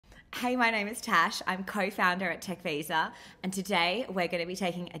Hey, my name is Tash. I'm co-founder at Tech Visa, and today we're going to be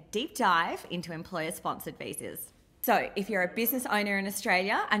taking a deep dive into employer-sponsored visas. So if you're a business owner in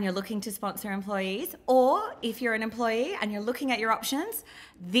Australia and you're looking to sponsor employees, or if you're an employee and you're looking at your options,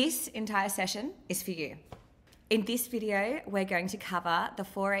 this entire session is for you. In this video, we're going to cover the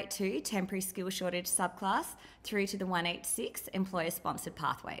 482 temporary skill shortage subclass through to the 186 employer-sponsored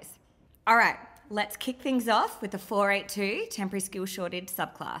pathways. All right, let's kick things off with the 482 temporary skill shortage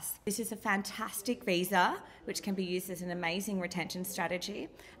subclass. This is a fantastic visa which can be used as an amazing retention strategy,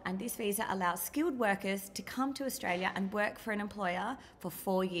 and this visa allows skilled workers to come to Australia and work for an employer for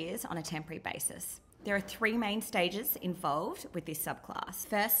 4 years on a temporary basis. There are 3 main stages involved with this subclass.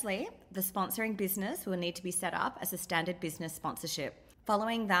 Firstly, the sponsoring business will need to be set up as a standard business sponsorship.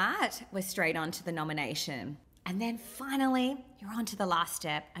 Following that, we're straight on to the nomination. And then finally, you're on to the last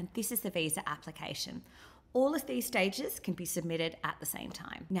step, and this is the visa application. All of these stages can be submitted at the same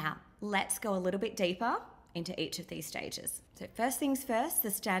time. Now, let's go a little bit deeper into each of these stages. So first things first,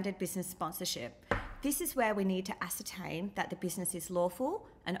 the standard business sponsorship. This is where we need to ascertain that the business is lawful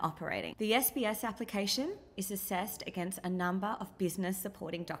and operating. The SBS application is assessed against a number of business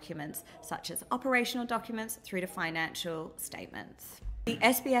supporting documents, such as operational documents through to financial statements. The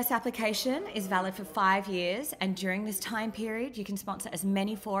SBS application is valid for 5 years, and during this time period, you can sponsor as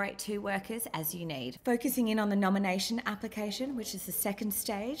many 482 workers as you need. Focusing in on the nomination application, which is the second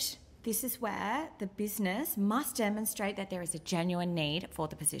stage, this is where the business must demonstrate that there is a genuine need for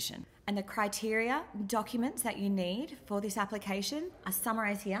the position. And the criteria, documents that you need for this application are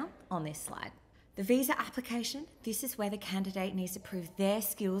summarised here on this slide. The visa application, this is where the candidate needs to prove their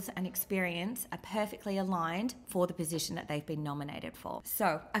skills and experience are perfectly aligned for the position that they've been nominated for.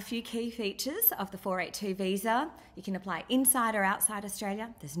 So, a few key features of the 482 visa: you can apply inside or outside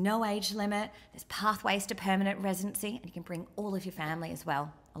Australia, there's no age limit, there's pathways to permanent residency, and you can bring all of your family as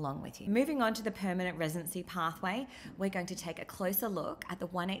well along with you. Moving on to the permanent residency pathway, we're going to take a closer look at the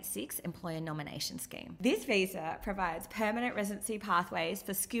 186 employer nomination scheme. This visa provides permanent residency pathways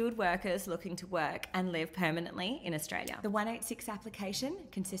for skilled workers looking to work and live permanently in Australia. The 186 application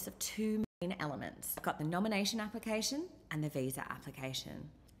consists of 2 main elements. We've got the nomination application and the visa application.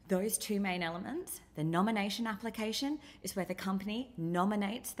 Those 2 main elements, the nomination application is where the company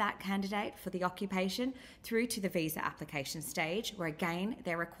nominates that candidate for the occupation, through to the visa application stage, where again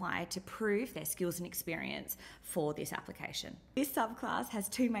they're required to prove their skills and experience for this application. This subclass has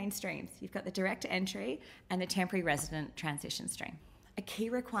 2 main streams. You've got the direct entry and the temporary resident transition stream. A key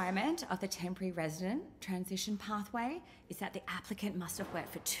requirement of the temporary resident transition pathway is that the applicant must have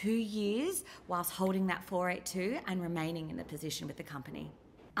worked for 2 years whilst holding that 482 and remaining in the position with the company.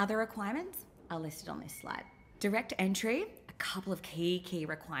 Other requirements are listed on this slide. Direct entry, a couple of key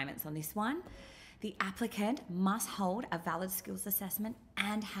requirements on this one. The applicant must hold a valid skills assessment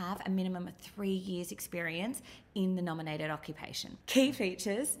and have a minimum of 3 years experience in the nominated occupation. Key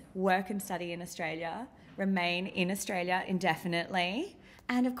features: work and study in Australia, remain in Australia indefinitely,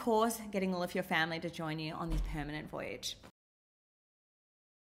 and of course, getting all of your family to join you on this permanent voyage.